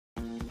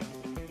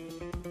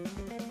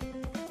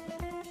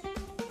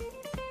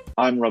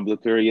I'm Rob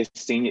Licuria,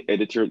 Senior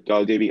Editor at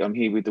GoDaddy. I'm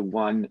here with the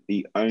one,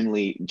 the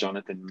only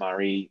Jonathan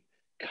Murray,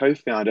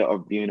 co-founder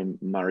of Buna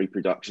Murray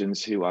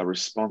Productions, who are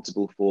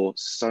responsible for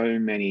so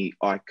many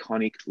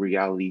iconic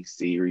reality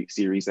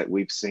series that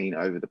we've seen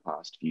over the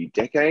past few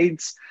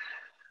decades.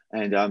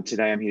 And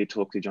today I'm here to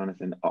talk to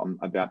Jonathan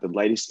about the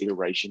latest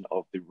iteration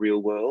of The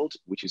Real World,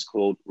 which is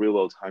called Real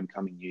World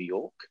Homecoming New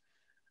York.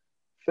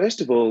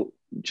 First of all,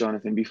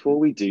 Jonathan, before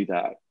we do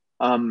that,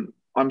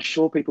 I'm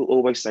sure people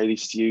always say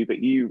this to you, but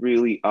you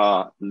really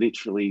are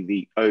literally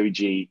the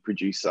OG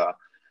producer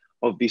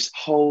of this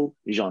whole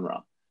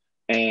genre.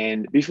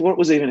 And before it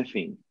was even a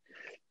thing,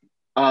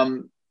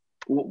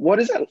 what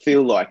does that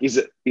feel like? Is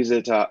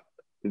it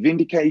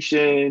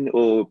vindication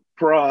or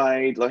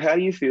pride? Like, how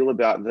do you feel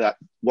about that?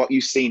 What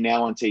you see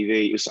now on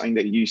TV is something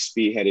that you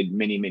spearheaded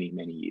many, many,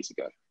 many years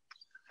ago.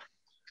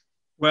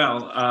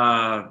 Well,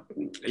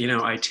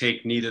 I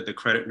take neither the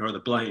credit nor the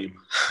blame.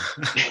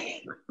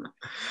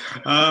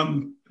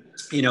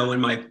 When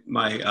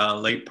my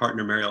late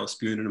partner, Mary Alice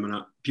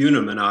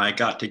Bunham and I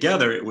got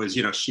together, it was,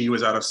 she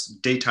was out of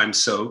daytime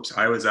soaps,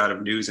 I was out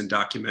of news and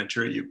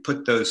documentary. You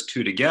put those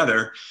two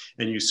together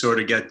and you sort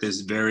of get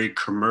this very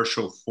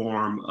commercial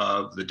form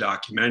of the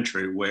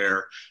documentary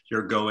where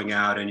you're going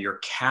out and you're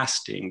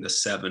casting the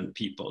 7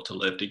 people to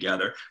live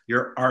together.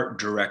 You're art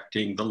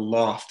directing the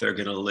loft they're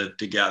going to live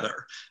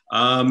together.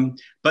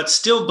 But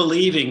still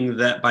believing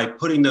that by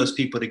putting those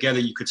people together,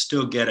 you could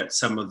still get at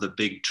some of the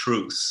big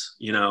truths,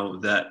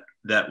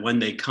 that when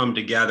they come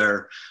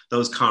together,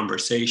 those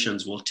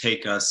conversations will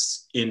take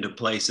us into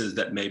places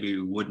that maybe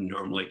we wouldn't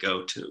normally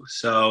go to.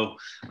 So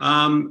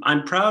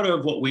I'm proud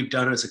of what we've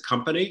done as a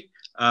company.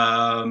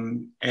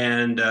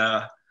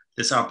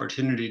 This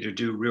opportunity to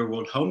do Real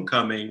World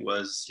Homecoming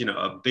was,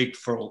 a big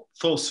full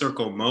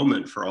circle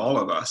moment for all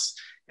of us,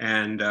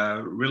 and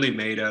really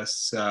made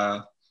us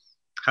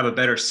have a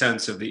better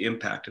sense of the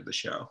impact of the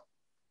show.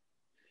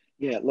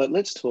 Yeah,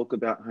 let's talk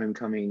about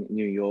Homecoming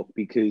New York,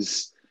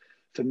 because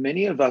for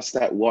many of us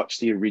that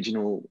watched the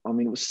original, I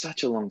mean, it was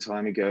such a long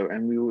time ago,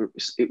 and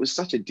it was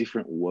such a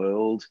different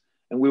world,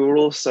 and we were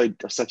also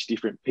such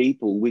different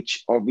people,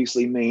 which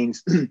obviously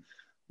means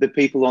the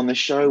people on the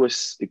show were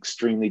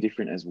extremely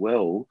different as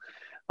well.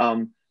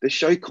 The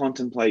show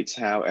contemplates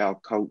how our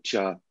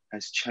culture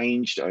has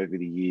changed over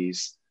the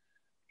years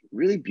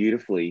really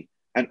beautifully,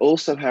 and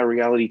also how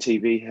reality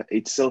TV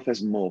itself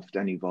has morphed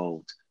and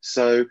evolved.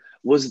 So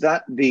was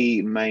that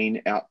the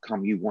main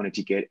outcome you wanted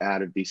to get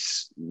out of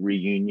this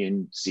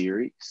reunion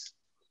series?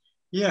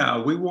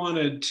 Yeah, we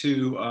wanted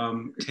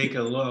to take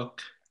a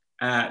look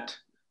at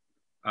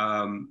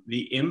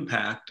the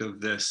impact of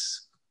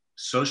this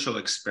social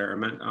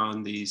experiment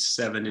on these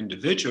 7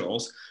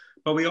 individuals,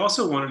 but we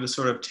also wanted to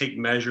sort of take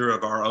measure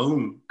of our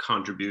own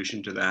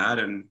contribution to that,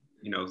 and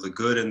the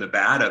good and the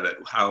bad of it,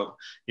 how,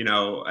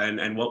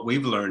 and what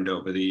we've learned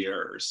over the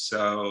years.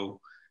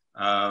 So,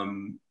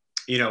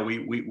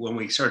 we when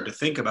we started to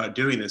think about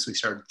doing this, we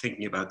started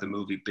thinking about the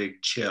movie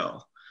Big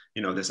Chill,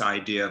 this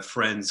idea of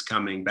friends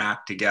coming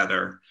back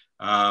together.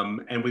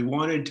 And we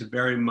wanted to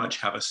very much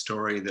have a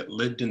story that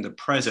lived in the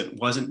present,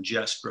 wasn't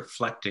just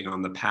reflecting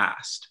on the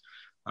past.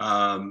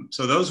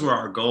 So those were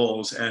our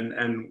goals,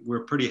 and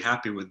we're pretty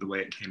happy with the way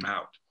it came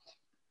out.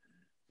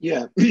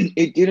 Yeah,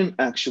 it didn't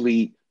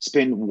actually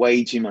spend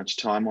way too much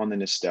time on the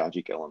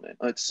nostalgic element.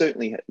 It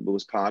certainly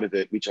was part of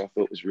it, which I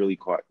thought was really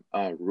quite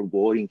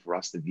rewarding for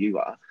us, the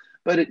viewer.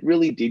 But it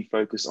really did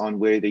focus on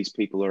where these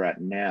people are at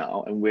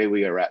now and where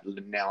we are at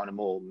now on a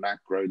more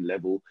macro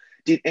level.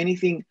 Did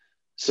anything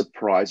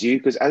surprise you?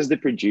 Because as the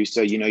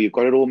producer, you've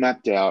got it all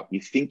mapped out. You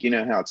think you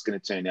know how it's going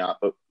to turn out,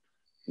 but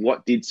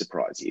what did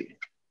surprise you?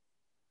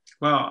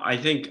 Well, I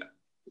think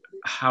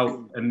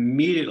how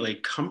immediately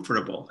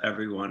comfortable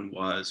everyone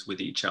was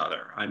with each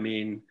other. I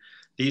mean,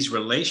 these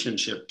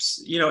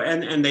relationships,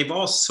 and they've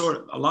all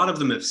a lot of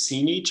them have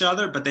seen each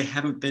other, but they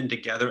haven't been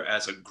together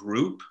as a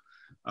group,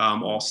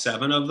 all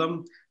 7 of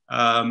them.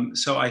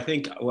 So I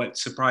think what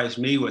surprised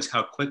me was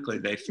how quickly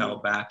they fell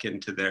back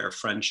into their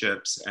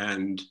friendships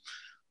and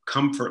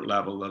comfort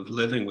level of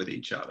living with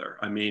each other.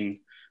 I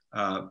mean,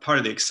 part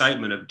of the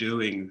excitement of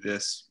doing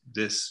this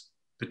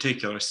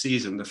particular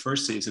season, the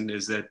first season,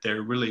 is that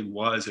there really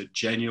was a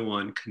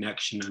genuine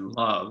connection and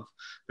love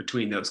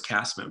between those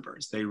cast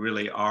members. They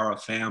really are a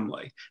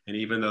family. And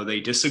even though they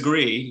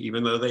disagree,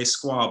 even though they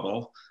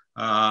squabble,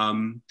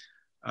 at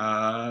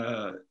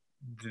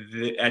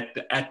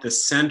the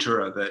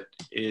center of it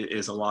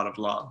is a lot of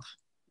love.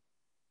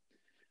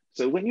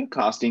 So when you're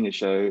casting a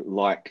show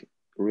like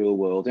Real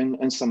World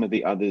and some of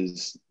the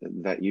others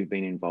that you've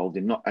been involved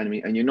in,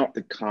 and you're not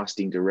the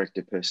casting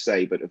director per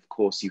se, but of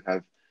course you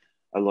have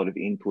a lot of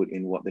input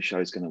in what the show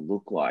is going to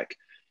look like.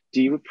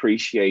 Do you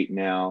appreciate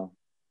now,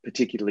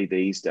 particularly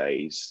these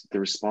days, the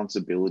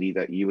responsibility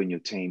that you and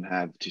your team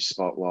have to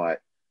spotlight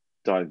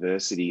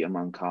diversity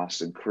among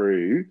cast and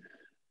crew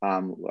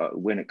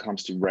when it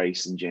comes to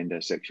race and gender,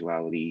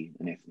 sexuality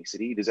and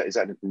ethnicity? Is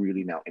that a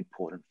really now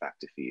important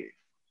factor for you?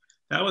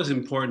 That was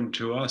important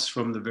to us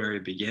from the very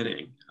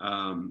beginning,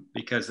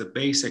 because the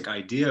basic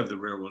idea of The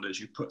Real World is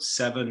you put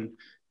 7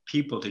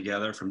 people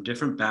together from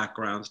different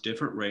backgrounds,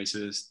 different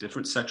races,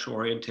 different sexual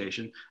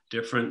orientation,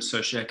 different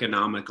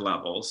socioeconomic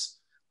levels.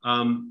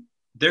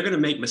 They're going to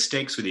make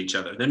mistakes with each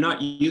other. They're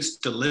not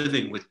used to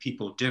living with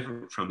people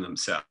different from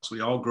themselves. We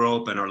all grow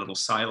up in our little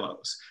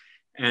silos.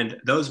 And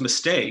those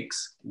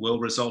mistakes will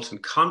result in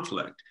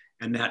conflict.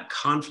 And that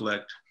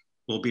conflict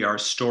will be our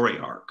story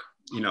arc.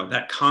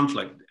 That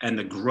conflict and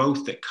the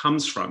growth that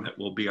comes from it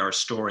will be our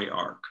story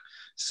arc.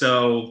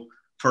 So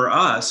for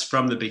us,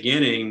 from the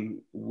beginning,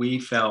 we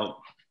felt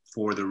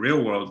for the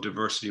real world,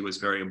 diversity was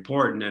very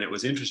important. And it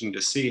was interesting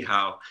to see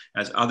how,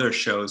 as other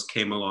shows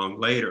came along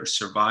later,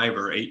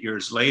 Survivor, 8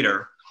 years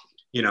later,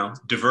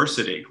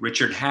 diversity.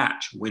 Richard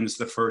Hatch wins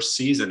the first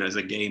season as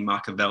a gay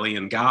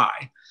Machiavellian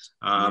guy.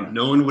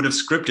 No one would have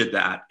scripted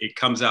that. It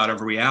comes out of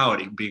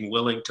reality, being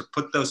willing to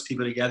put those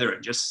people together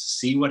and just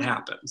see what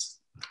happens.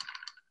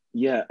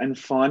 Yeah, and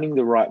finding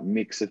the right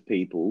mix of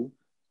people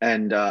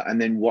and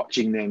then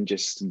watching them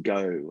just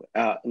go.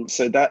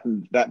 So that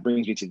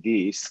brings me to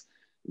this.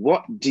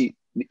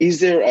 Is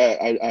there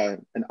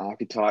an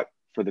archetype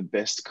for the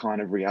best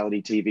kind of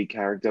reality TV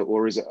character,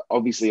 or is it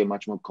obviously a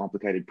much more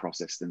complicated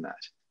process than that?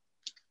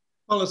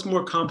 Well, it's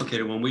more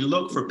complicated. When we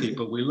look for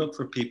people,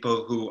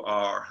 who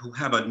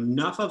have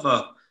enough of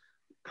a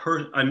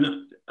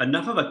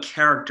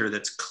character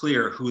that's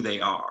clear who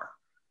they are.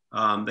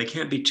 They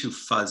can't be too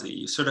fuzzy.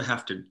 You sort of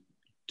have to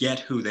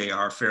get who they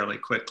are fairly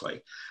quickly.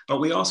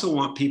 But we also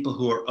want people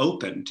who are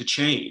open to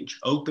change,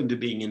 open to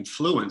being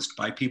influenced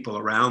by people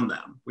around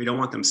them. We don't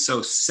want them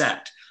so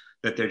set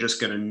that they're just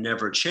going to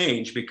never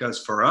change,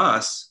 because for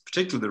us,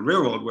 particularly the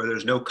real world where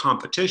there's no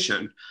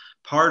competition,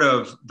 part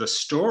of the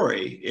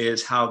story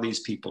is how these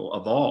people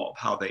evolve,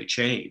 how they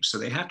change. So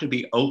they have to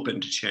be open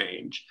to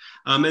change.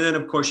 And then,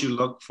 of course, you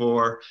look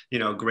for,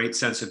 great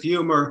sense of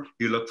humor.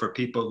 You look for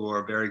people who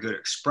are very good at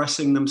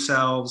expressing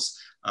themselves,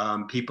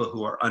 people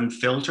who are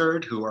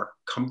unfiltered, who are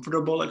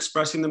comfortable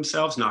expressing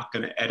themselves, not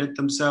going to edit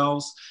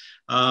themselves.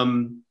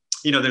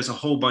 There's a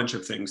whole bunch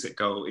of things that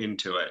go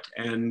into it.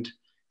 And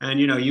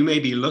you may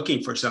be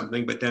looking for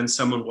something, but then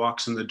someone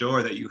walks in the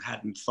door that you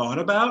hadn't thought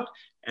about,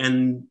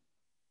 and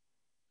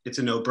it's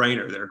a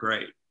no-brainer. They're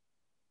great.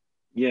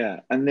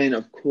 Yeah. And then,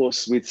 of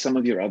course, with some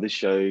of your other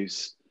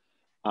shows,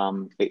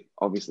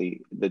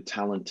 obviously the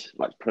talent,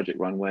 like Project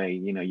Runway,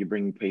 you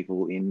bring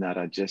people in that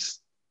are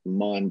just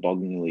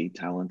mind-bogglingly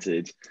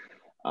talented,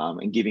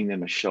 and giving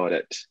them a shot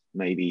at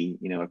maybe,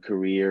 a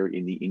career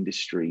in the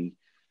industry.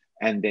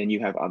 And then you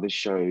have other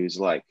shows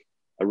like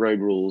Road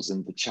Rules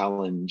and The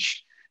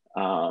Challenge,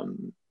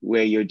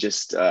 where you're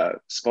just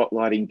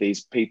spotlighting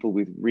these people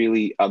with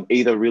really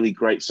either really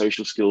great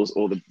social skills,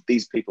 or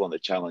these people on The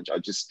Challenge.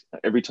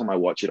 Every time I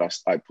watch it,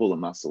 I pull a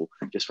muscle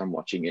just from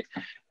watching it.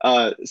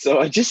 So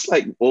I just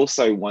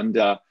also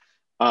wonder,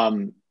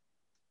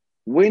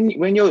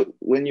 when you're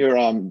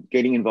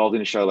getting involved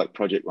in a show like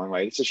Project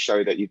Runway, it's a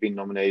show that you've been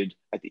nominated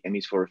at the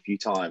Emmys for a few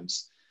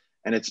times,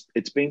 and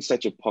it's been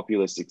such a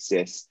popular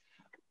success.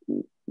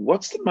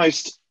 What's the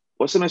most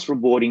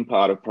rewarding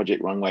part of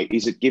Project Runway?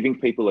 Is it giving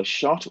people a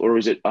shot, or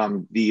is it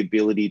the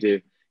ability to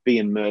be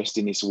immersed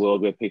in this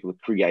world where people are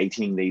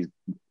creating these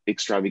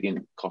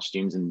extravagant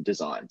costumes and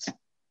designs?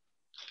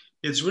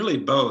 It's really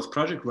both.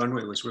 Project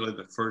Runway was really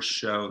the first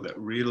show that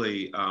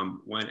really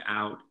went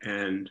out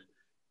and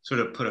sort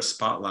of put a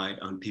spotlight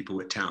on people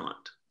with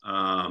talent.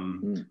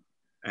 And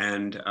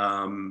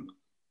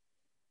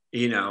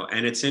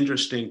it's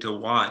interesting to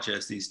watch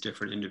as these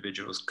different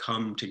individuals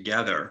come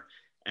together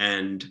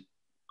and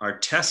are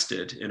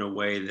tested in a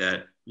way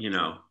that,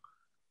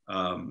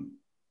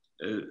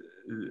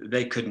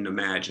 they couldn't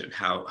imagine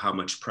how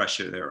much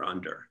pressure they're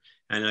under.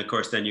 And of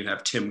course, then you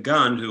have Tim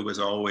Gunn, who was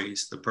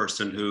always the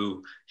person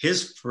who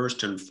his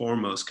first and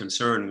foremost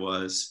concern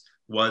was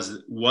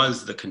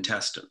the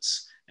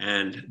contestants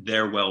and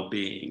their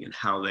well-being and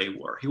how they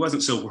were. He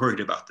wasn't so worried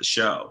about the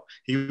show.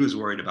 He was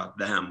worried about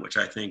them, which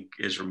I think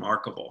is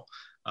remarkable.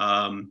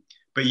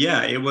 But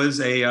yeah,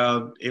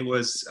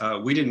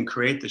 we didn't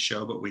create the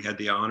show, but we had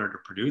the honor to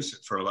produce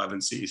it for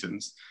 11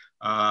 seasons.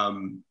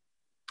 And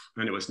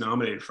it was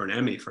nominated for an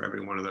Emmy for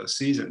every one of those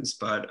seasons.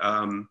 But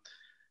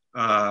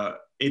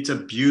it's a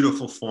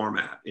beautiful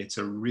format. It's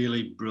a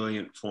really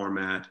brilliant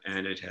format,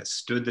 and it has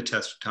stood the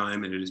test of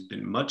time, and it has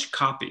been much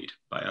copied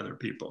by other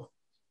people.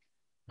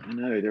 I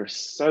know there are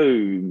so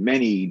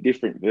many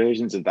different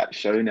versions of that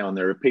show now, and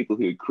there are people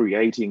who are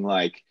creating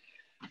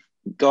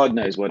God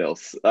knows what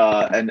else.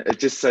 And it's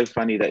just so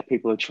funny that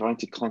people are trying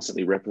to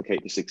constantly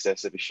replicate the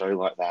success of a show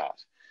like that.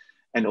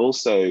 And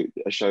also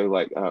a show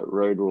like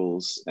Road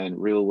Rules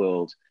and Real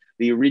World,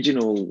 the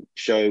original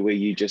show where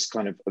you just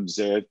kind of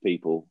observe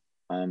people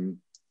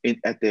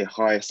at their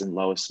highest and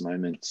lowest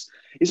moments.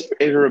 Is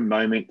there ever a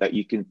moment that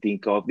you can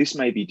think of, this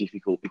may be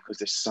difficult because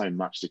there's so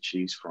much to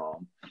choose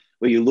from,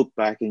 where you look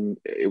back and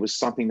it was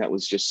something that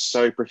was just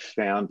so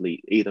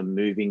profoundly either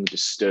moving,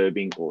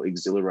 disturbing, or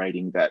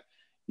exhilarating that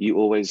you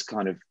always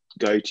kind of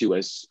go to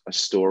as a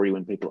story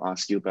when people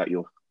ask you about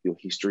your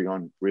history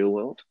on Real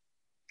World?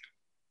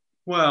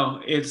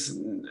 Well, it's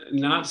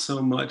not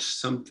so much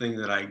something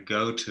that I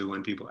go to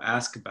when people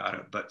ask about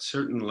it, but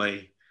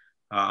certainly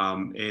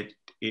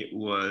it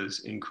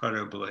was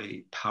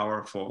incredibly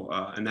powerful,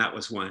 and that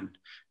was when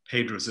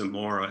Pedro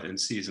Zamora in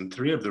season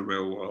 3 of The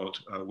Real World,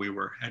 we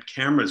were had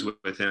cameras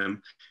with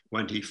him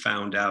when he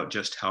found out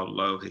just how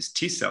low his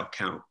T cell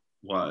count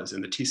was,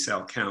 and the T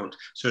cell count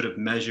sort of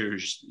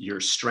measures your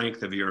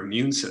strength of your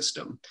immune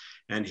system,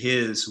 and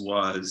his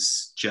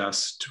was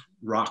just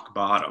rock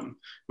bottom,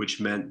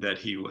 which meant that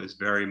he was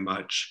very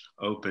much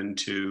open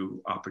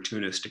to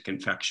opportunistic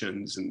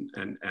infections,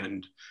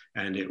 and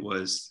it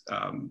was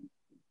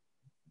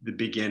the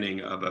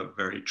beginning of a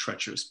very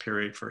treacherous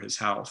period for his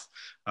health.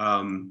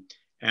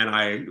 And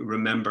I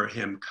remember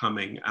him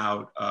coming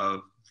out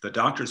of the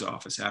doctor's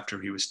office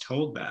after he was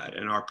told that,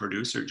 and our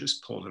producer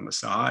just pulled him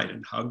aside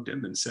and hugged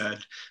him and said,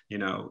 you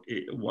know,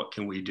 what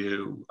can we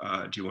do?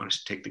 Do you want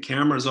us to take the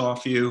cameras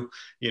off you?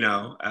 You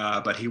know,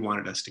 but he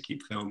wanted us to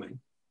keep filming.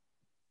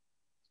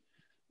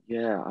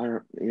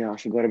 I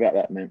forgot about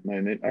that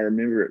moment. I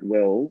remember it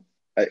well.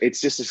 It's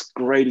just this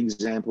great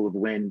example of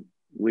when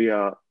we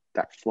are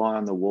that fly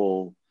on the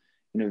wall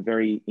in a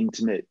very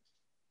intimate,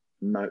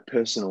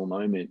 personal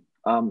moment.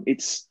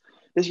 It's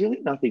There's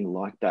really nothing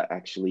like that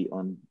actually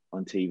on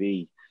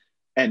TV,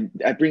 and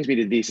that brings me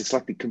to this. It's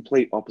like the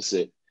complete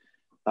opposite.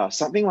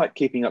 Something like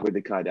Keeping Up with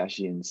the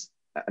Kardashians,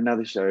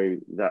 another show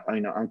that I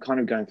know I'm kind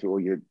of going through all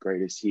your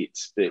greatest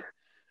hits, but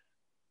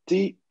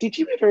did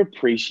you ever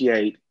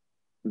appreciate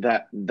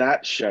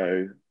that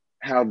show,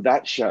 how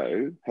that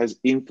show has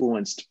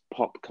influenced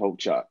pop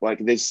culture?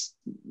 Like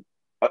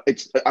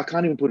I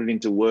can't even put it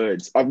into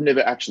words. I've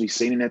never actually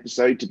seen an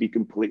episode, to be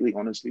completely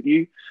honest with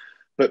you,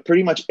 but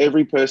pretty much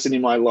every person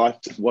in my life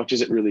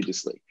watches it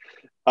religiously.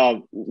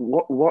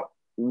 What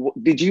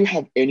did you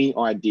have any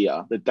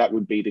idea that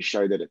would be the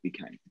show that it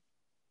became?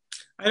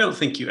 I don't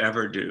think you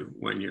ever do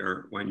when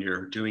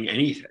you're doing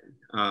anything,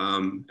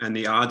 and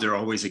the odds are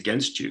always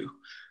against you.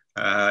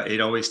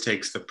 It always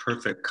takes the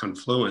perfect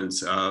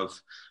confluence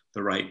of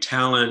the right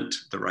talent,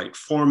 the right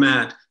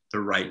format, the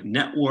right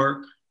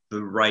network,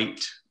 the right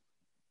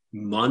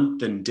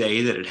month and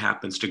day that it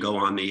happens to go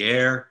on the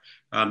air.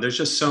 There's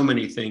just so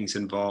many things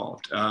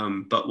involved.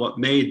 But what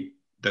made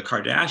the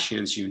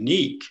Kardashians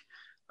unique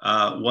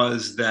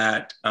was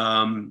that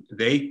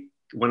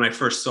when I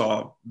first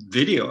saw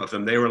video of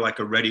them, they were like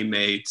a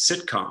ready-made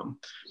sitcom.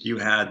 You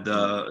had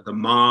the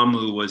mom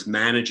who was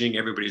managing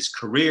everybody's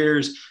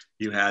careers.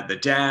 You had the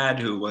dad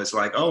who was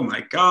like, oh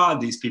my God,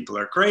 these people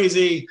are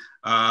crazy.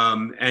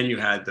 And you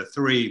had the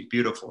 3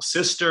 beautiful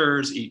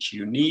sisters, each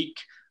unique.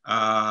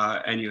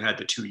 And you had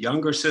the 2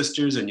 younger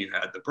sisters, and you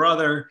had the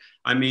brother.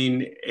 I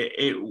mean,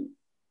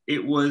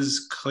 it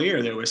was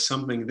clear there was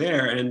something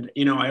there. And,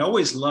 you know, I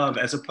always love,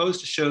 as opposed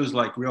to shows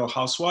like Real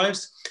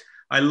Housewives,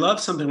 I love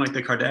something like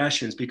the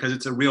Kardashians because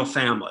it's a real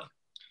family.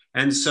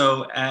 And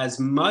so, as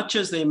much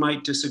as they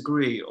might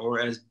disagree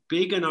or as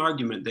big an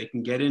argument they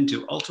can get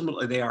into,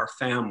 ultimately they are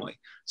family.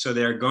 So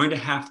they're going to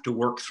have to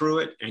work through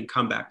it and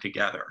come back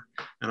together.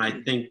 And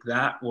I think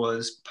that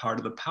was part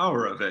of the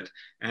power of it.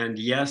 And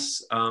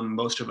yes,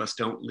 most of us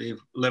don't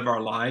live our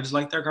lives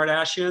like they're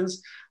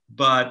Kardashians,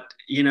 but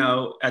you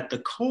know, at the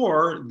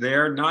core,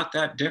 they're not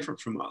that different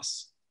from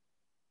us.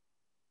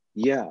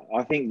 Yeah,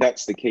 I think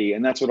that's the key,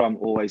 and that's what I'm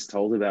always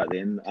told about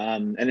them.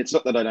 And it's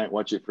not that I don't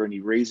watch it for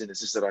any reason; it's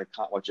just that I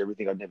can't watch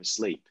everything. I'd never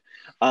sleep.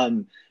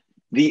 Um,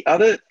 the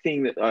other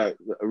thing that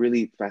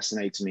really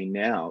fascinates me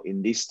now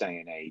in this day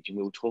and age, and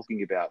we were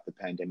talking about the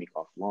pandemic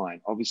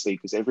offline, obviously,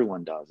 because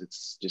everyone does.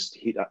 It's just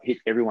hit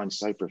everyone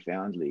so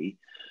profoundly.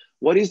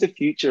 What is the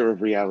future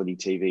of reality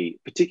TV,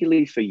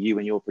 particularly for you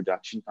and your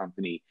production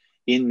company,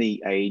 in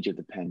the age of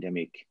the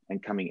pandemic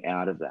and coming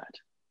out of that?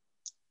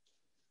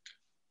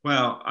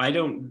 Well, I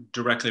don't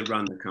directly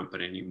run the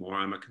company anymore.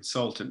 I'm a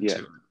consultant Yeah,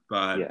 to it.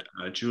 But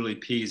yeah, Julie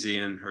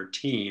Peasy and her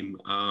team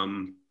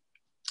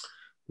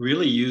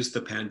really used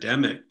the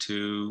pandemic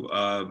to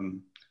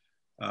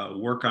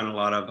work on a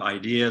lot of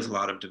ideas, a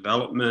lot of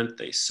development.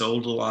 They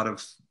sold a lot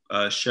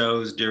of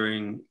shows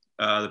during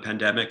the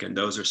pandemic, and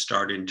those are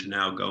starting to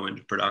now go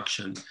into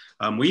production.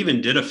 We even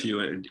did a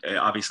few,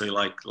 obviously,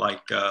 like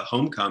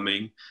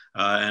Homecoming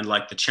and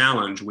like The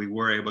Challenge. We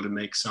were able to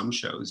make some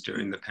shows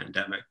during the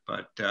pandemic,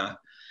 but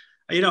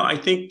you know, I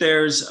think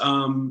there's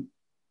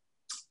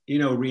you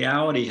know,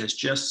 reality has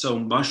just so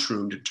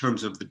mushroomed in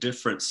terms of the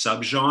different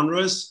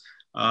subgenres.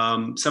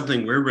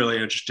 Something we're really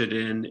interested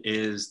in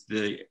is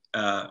the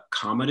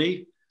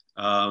comedy,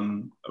 a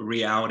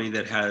reality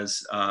that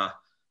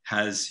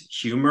has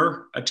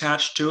humor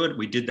attached to it.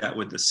 We did that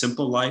with The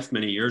Simple Life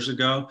many years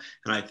ago,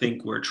 and I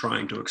think we're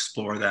trying to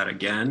explore that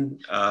again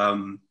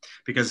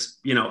because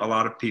you know, a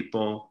lot of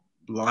people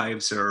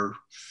lives are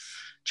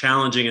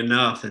challenging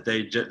enough that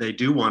they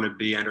do want to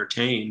be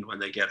entertained when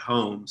they get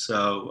home.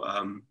 So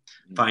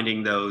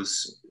finding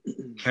those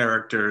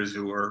characters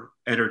who are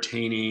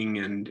entertaining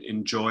and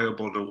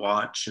enjoyable to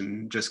watch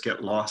and just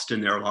get lost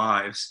in their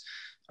lives,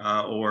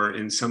 or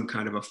in some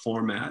kind of a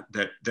format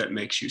that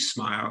makes you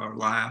smile or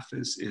laugh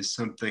is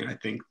something I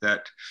think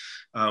that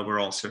we're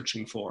all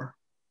searching for.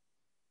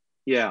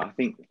 Yeah, I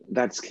think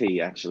that's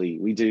key, actually.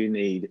 We do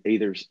need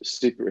either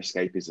super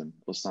escapism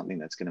or something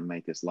that's going to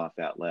make us laugh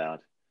out loud.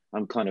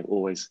 I'm kind of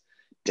always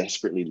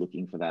desperately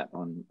looking for that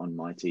on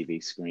my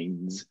TV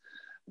screens.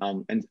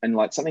 And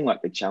like something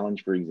like The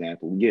Challenge, for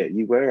example, yeah,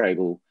 you were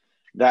able,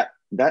 that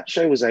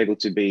show was able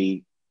to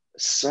be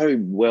so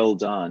well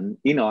done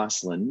in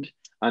Iceland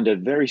under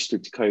very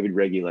strict COVID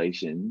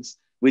regulations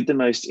with the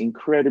most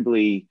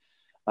incredibly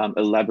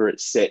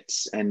elaborate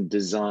sets and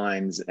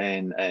designs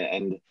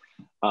and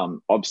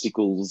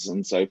obstacles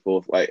and so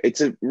forth. Like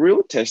it's a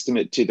real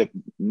testament to the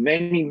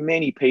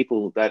many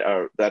people that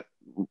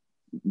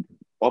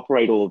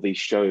operate all of these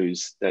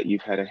shows that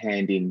you've had a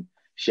hand in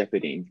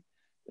shepherding.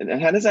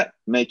 And how does that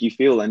make you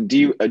feel? And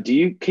do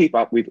you keep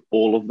up with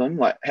all of them?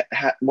 Like,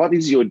 what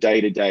is your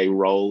day to day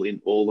role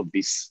in all of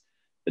this,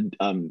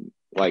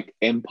 like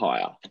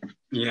empire?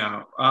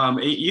 Yeah,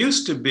 it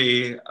used to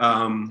be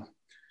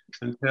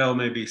until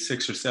maybe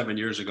 6 or 7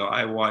 years ago,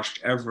 I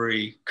watched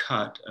every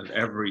cut of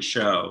every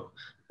show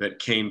that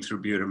came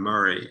through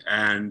Bunim/Murray.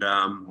 And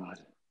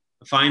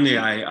finally,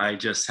 I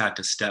just had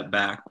to step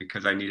back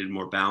because I needed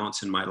more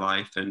balance in my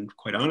life. And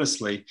quite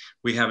honestly,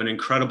 we have an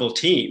incredible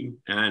team,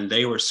 and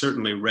they were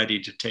certainly ready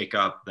to take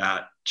up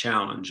that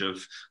challenge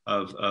of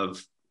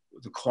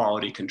the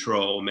quality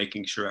control,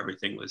 making sure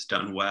everything was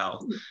done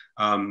well.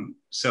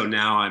 So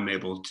now I'm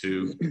able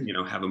to,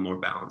 have a more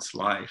balanced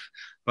life.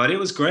 But it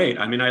was great.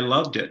 I mean, I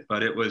loved it,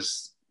 but it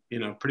was,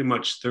 pretty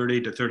much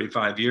 30 to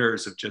 35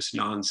 years of just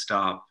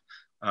nonstop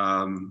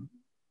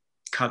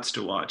cuts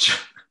to watch.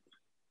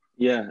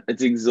 Yeah,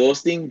 it's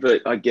exhausting,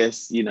 but I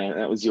guess,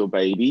 that was your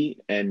baby.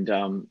 And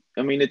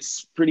I mean,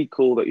 it's pretty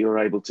cool that you're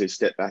able to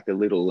step back a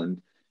little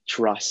and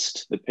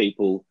trust the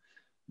people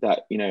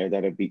that,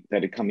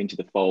 that have come into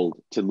the fold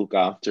to look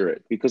after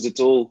it, because it's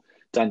all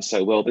done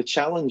so well. The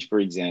Challenge, for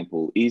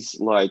example, is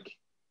a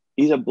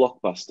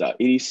blockbuster.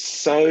 It is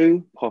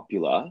so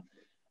popular.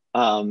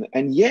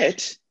 And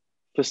yet,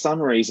 for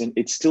some reason,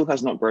 it still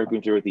has not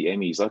broken through at the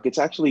Emmys. Like, it's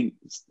actually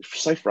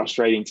so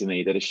frustrating to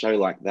me that a show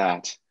like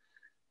that,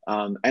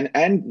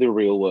 and The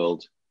Real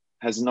World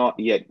has not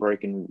yet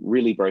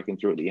really broken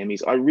through at the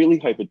Emmys. I really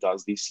hope it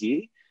does this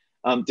year.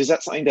 Does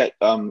that something that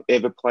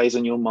ever plays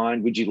on your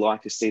mind? Would you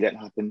like to see that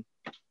happen?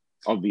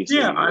 Obviously.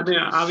 Yeah, I mean,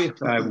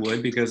 obviously I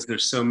would, because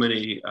there's so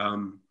many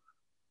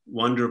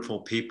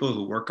wonderful people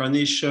who work on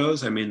these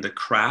shows. I mean, the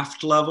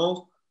craft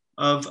level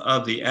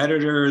of the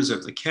editors,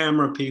 of the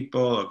camera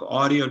people, of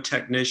audio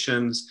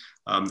technicians,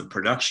 the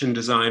production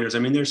designers. I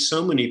mean, there's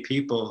so many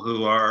people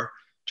who are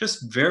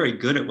just very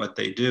good at what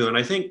they do. And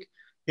I think,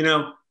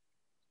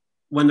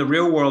 when The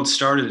Real World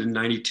started in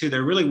 '92,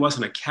 there really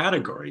wasn't a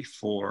category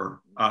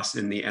for us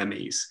in the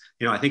Emmys.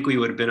 I think we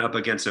would have been up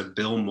against a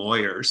Bill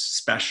Moyers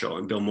special,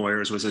 and Bill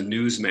Moyers was a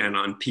newsman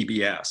on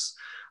PBS.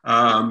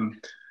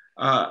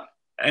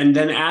 And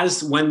then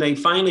when they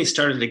finally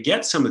started to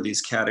get some of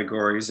these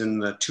categories in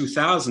the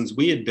 2000s,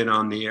 we had been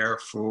on the air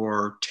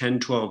for 10,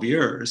 12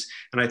 years.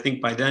 And I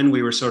think by then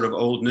we were sort of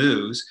old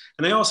news.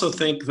 And I also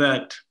think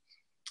that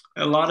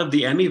a lot of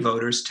the Emmy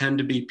voters tend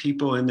to be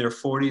people in their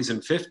 40s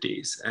and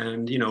 50s.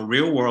 And,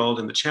 Real World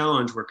and The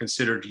Challenge were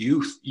considered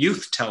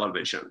youth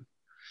television.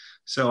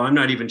 So I'm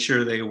not even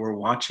sure they were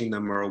watching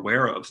them or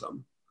aware of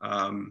them.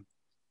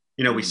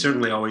 We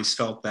certainly always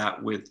felt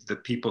that with the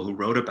people who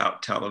wrote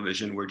about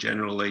television were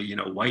generally,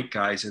 white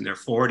guys in their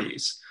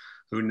 40s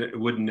who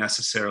wouldn't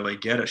necessarily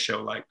get a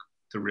show like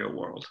The Real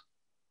World.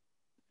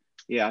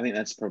 Yeah, I think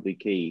that's probably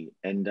key.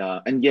 And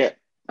yet,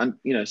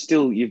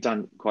 still you've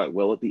done quite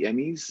well at the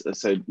Emmys.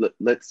 So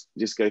let's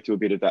just go through a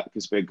bit of that,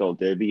 because we're Gold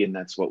Derby and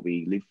that's what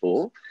we live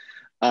for.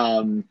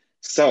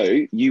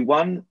 So you've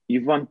won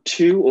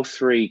 2 or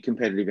 3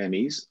 competitive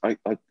Emmys. I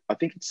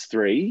think it's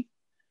 3.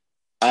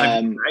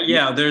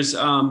 Yeah, there's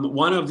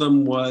one of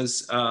them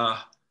was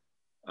a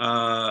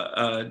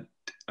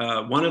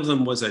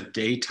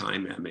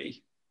daytime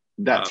Emmy.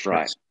 That's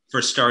right.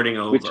 For starting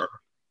over.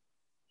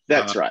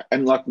 That's right.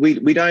 And like we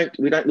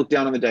don't look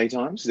down on the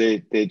daytimes.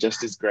 They're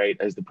just as great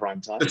as the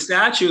prime time. The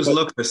statues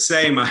look the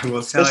same, I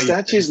will tell you. The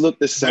statues look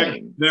the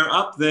same. They're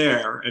up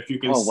there. If you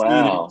can see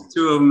wow.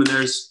 2 of them,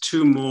 there's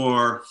 2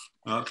 more.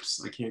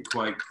 Oops, I can't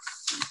quite.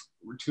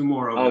 2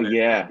 more over there.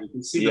 Yeah. You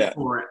can see the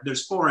 4.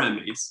 There's 4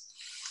 Emmys.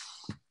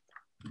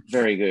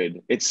 Very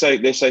good.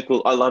 They're so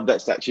cool. I love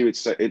that statue.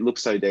 It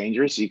looks so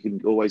dangerous. You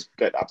can always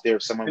get up there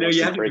if someone wants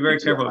you to have to be very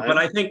careful. But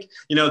I think,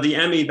 the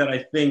Emmy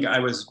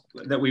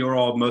that we were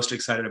all most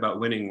excited about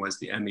winning was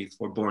the Emmy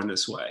for Born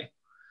This Way.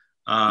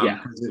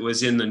 Because it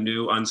was in the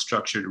new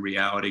unstructured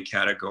reality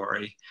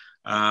category.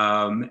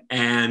 And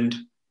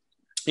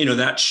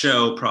that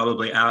show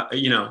probably,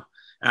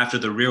 after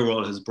The Real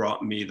World, has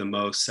brought me the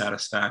most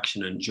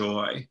satisfaction and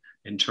joy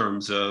in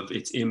terms of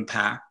its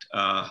impact,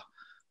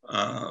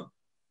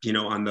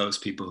 on those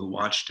people who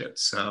watched it.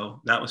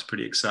 So that was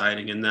pretty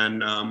exciting. And then,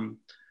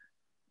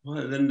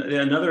 then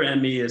another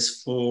Emmy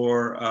is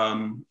for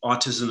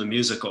Autism the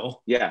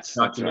Musical. Yes,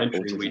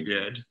 documentary right, we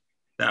did.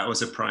 That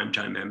was a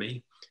primetime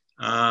Emmy.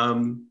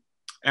 And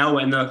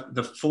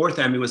the 4th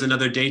Emmy was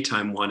another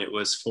daytime one. It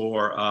was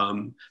for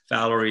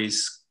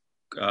Valerie's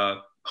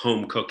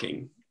home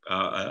cooking,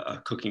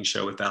 a cooking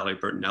show with Valerie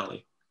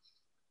Bertinelli.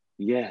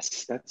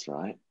 Yes, that's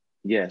right.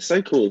 Yeah,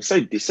 so cool,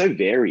 so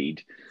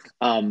varied.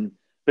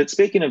 But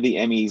speaking of the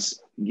Emmys,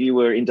 you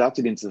were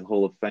inducted into the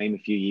Hall of Fame a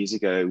few years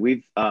ago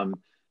with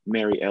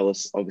Mary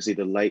Ellis, obviously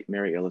the late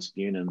Mary Ellis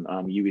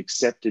Bunham. You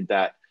accepted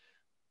that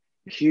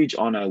huge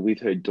honor with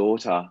her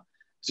daughter.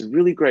 It's a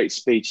really great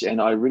speech,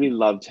 and I really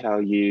loved how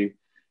you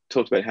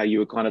talked about how you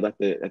were kind of like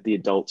at the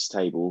adults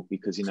table,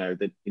 because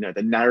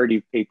the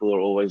narrative people are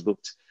always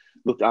looked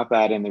up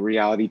at, and the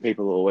reality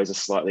people are always a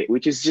slightly,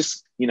 which is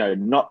just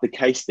not the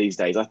case these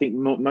days. I think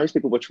most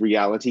people watch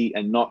reality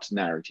and not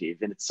narrative,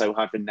 and it's so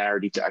hard for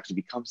narrative to actually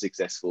become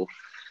successful.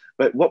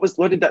 But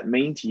what did that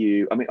mean to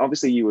you? I mean,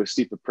 obviously you were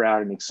super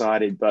proud and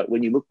excited, but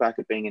when you look back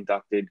at being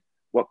inducted,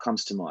 what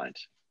comes to mind?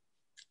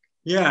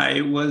 Yeah, it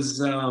was,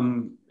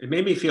 it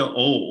made me feel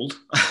old.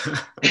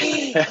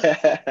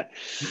 I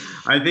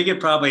think it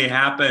probably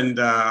happened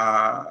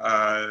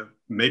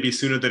maybe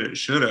sooner than it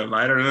should have.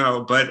 I don't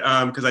know. But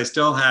because I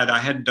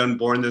hadn't done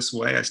Born This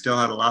Way. I still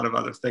had a lot of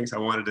other things I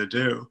wanted to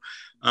do.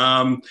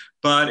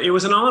 But it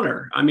was an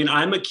honor. I mean,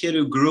 I'm a kid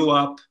who grew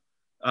up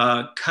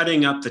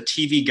cutting up the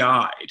TV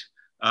guide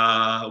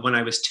when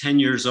I was 10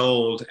 years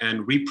old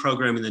and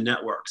reprogramming the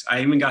networks.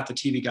 I even got the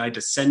TV guide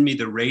to send me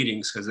the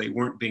ratings because they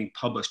weren't being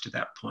published at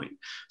that point.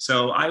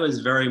 So I was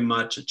very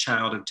much a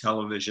child of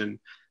television,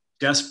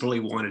 desperately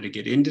wanted to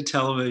get into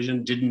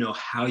television, didn't know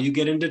how you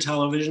get into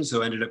television.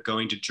 So ended up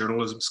going to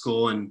journalism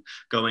school and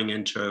going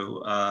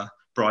into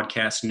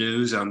broadcast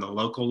news on the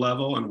local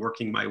level and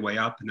working my way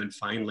up, and then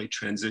finally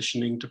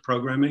transitioning to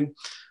programming.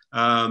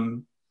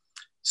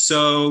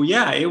 So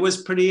yeah, it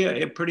was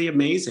pretty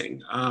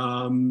amazing.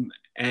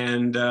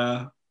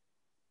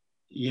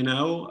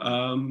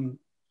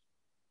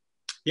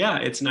 Yeah,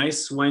 it's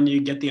nice when you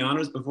get the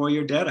honors before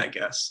you're dead, I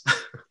guess.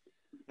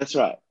 That's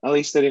right. At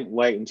least they didn't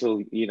wait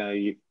until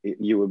you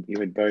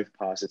had both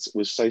passed. It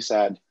was so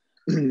sad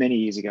many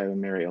years ago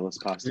when Mary Ellis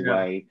passed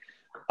away.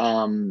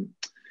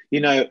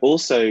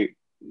 Also,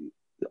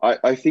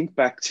 I think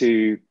back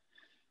to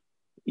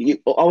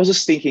I was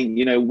just thinking,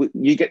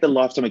 you get the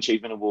Lifetime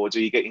Achievement Awards or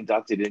you get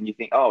inducted and you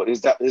think, oh,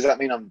 does that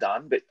mean I'm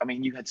done? But I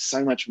mean, you had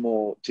so much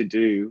more to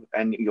do,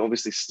 and you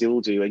obviously still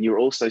do. And you're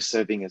also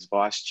serving as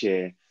vice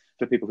chair,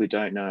 for people who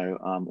don't know,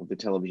 of the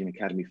Television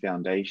Academy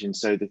Foundation.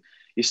 So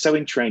you're so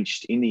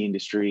entrenched in the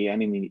industry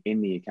and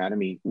in the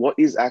Academy. What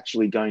is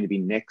actually going to be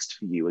next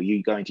for you? Are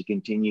you going to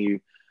continue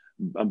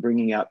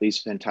bringing out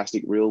these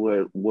fantastic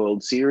real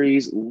world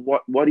series?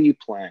 What are you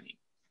planning?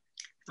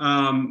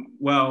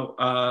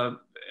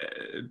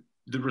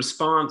 The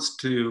response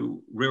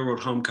to Real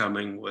World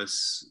Homecoming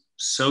was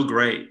so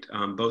great,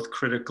 both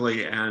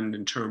critically and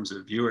in terms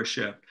of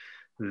viewership,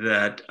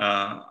 that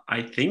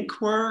I think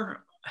we're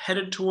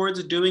headed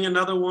towards doing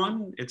another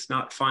one. It's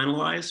not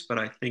finalized, but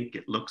I think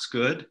it looks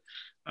good.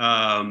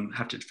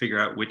 Have to figure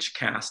out which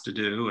cast to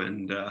do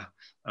and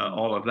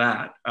all of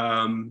that.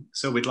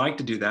 So we'd like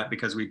to do that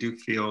because we do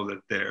feel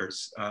that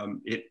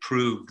it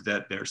proved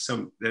that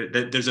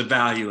there's a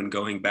value in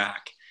going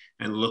back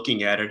and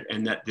looking at it,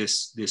 and that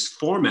this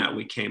format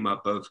we came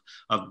up of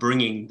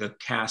bringing the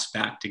cast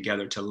back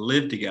together to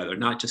live together,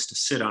 not just to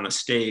sit on a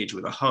stage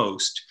with a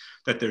host,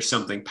 that there's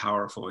something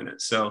powerful in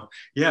it. So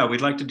yeah,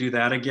 we'd like to do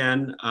that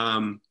again.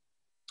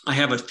 I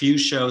have a few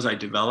shows I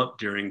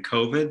developed during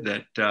COVID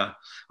that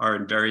are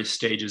in various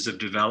stages of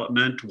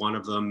development. One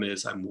of them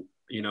is I'm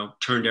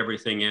turned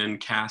everything in,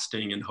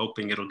 casting, and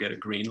hoping it'll get a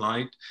green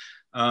light.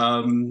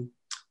 And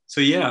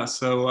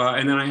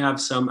then I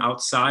have some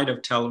outside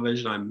of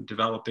television. I'm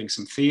developing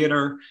some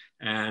theater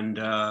and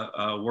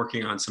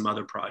working on some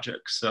other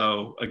projects.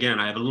 So again,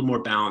 I have a little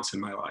more balance in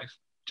my life.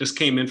 Just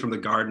came in from the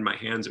garden. My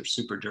hands are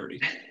super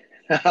dirty.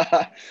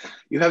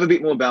 You have a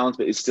bit more balance,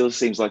 but it still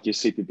seems like you're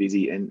super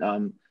busy.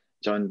 And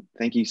John,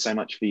 thank you so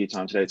much for your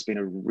time today. It's been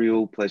a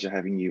real pleasure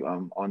having you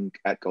on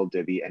at Gold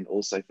Derby, and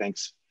also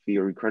thanks for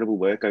your incredible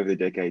work over the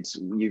decades.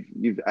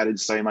 You've added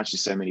so much to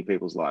so many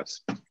people's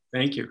lives.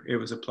 Thank you. It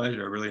was a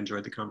pleasure. I really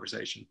enjoyed the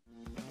conversation.